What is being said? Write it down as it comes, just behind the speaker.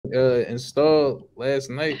installed last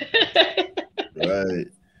night. Right.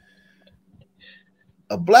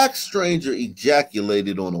 A black stranger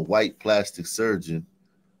ejaculated on a white plastic surgeon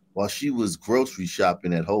while she was grocery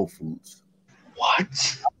shopping at Whole Foods.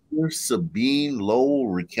 What? Sabine Lowell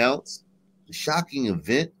recounts the shocking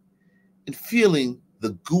event and feeling the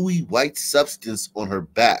gooey white substance on her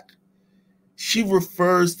back. She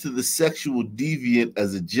refers to the sexual deviant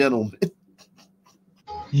as a gentleman.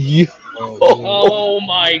 Oh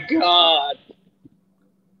my God.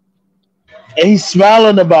 And he's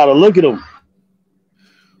smiling about it. Look at him.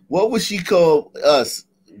 What would she call us,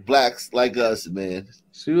 blacks like us, man?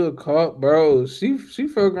 She would call, bro. She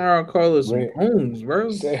fucking around call us some homes, bro.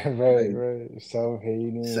 Right.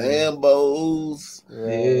 Self-hating. Sambos.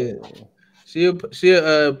 Yeah. She'll post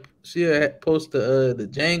the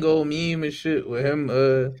Django meme and shit with him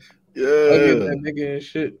hugging that nigga and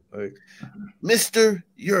shit. Like, Mister,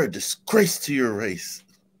 you're a disgrace to your race.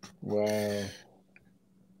 Wow.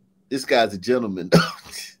 This guy's a gentleman.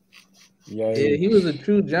 Yeah, he was a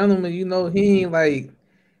true gentleman. You know, he ain't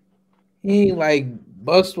like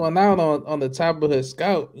bust one out on the top of her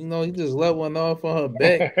scalp. You know, he just let one off on her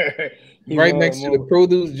back. Right next to the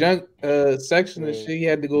produce junk section and shit. He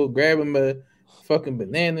had to go grab him a fucking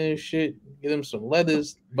banana and shit, get him some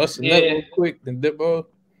lettuce, bust a nut real quick, then dip off.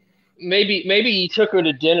 Maybe he took her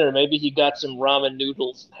to dinner. Maybe he got some ramen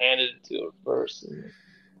noodles and handed it to her first.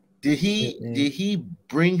 Did he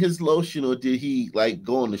bring his lotion, or did he like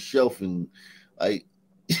go on the shelf and like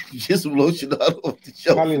get some lotion out of the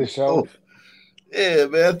shelf? Probably the shelf. Yeah,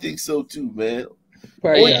 man, I think so too, man.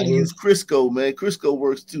 Or you can use Crisco, man. Crisco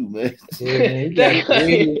works too, man. Yeah,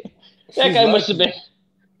 that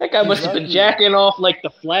guy must have been jacking off like the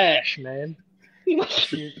Flash, man.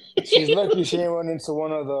 She's lucky she ain't run into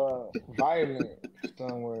one of the violent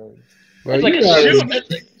somewhere. That's like a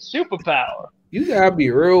superpower. You gotta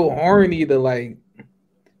be real horny to like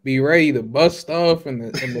be ready to bust off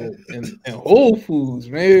in Whole Foods,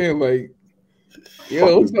 man. Like,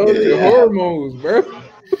 yo, it's all your hormones, bro.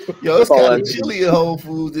 Yo, it's kind of chilly at Whole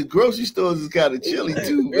Foods. The grocery stores is kind of chilly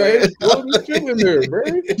too, man. What's chilling there, bro?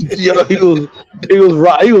 Yo, he was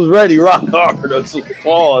ready, rock hard on some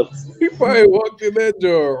pause. He probably walked in that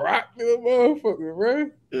door, rocked the motherfucker, bro.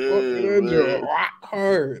 Walked in that door, rock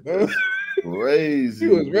hard, though. Crazy.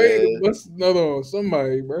 He was ready to bust another on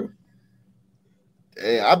somebody, bro.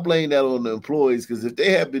 Hey, I blame that on the employees, because if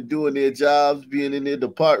they had been doing their jobs, being in their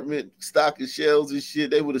department, stocking shelves and shit,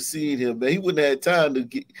 they would have seen him, man. He wouldn't have had time to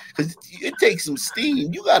get, because it takes some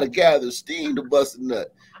steam. You gotta gather steam to bust a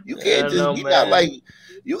nut. You can't you know what I'm saying?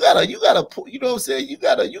 You gotta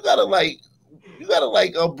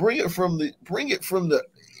bring it from the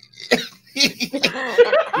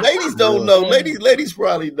ladies don't know. Ladies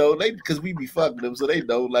probably know. Because we be fucking them, so they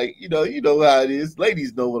know. Like, you know how it is.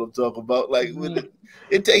 Ladies know what I'm talking about. Like,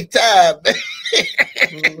 it takes time.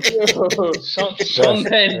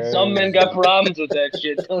 some men got problems with that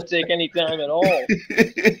shit. Don't take any time at all.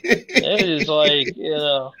 It is like,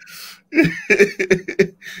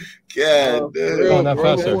 God, on that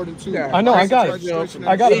faster. I know, I got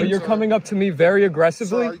it. But you're coming up to me very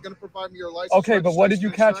aggressively. Sir, are you going to provide me your license? Okay, but what did you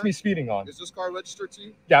catch me speeding on? Is this car registered to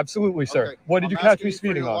you? Yeah, absolutely, sir. Okay. What did you catch me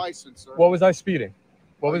speeding on? License, sir. What was I speeding?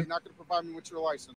 You're not going to provide me with your license.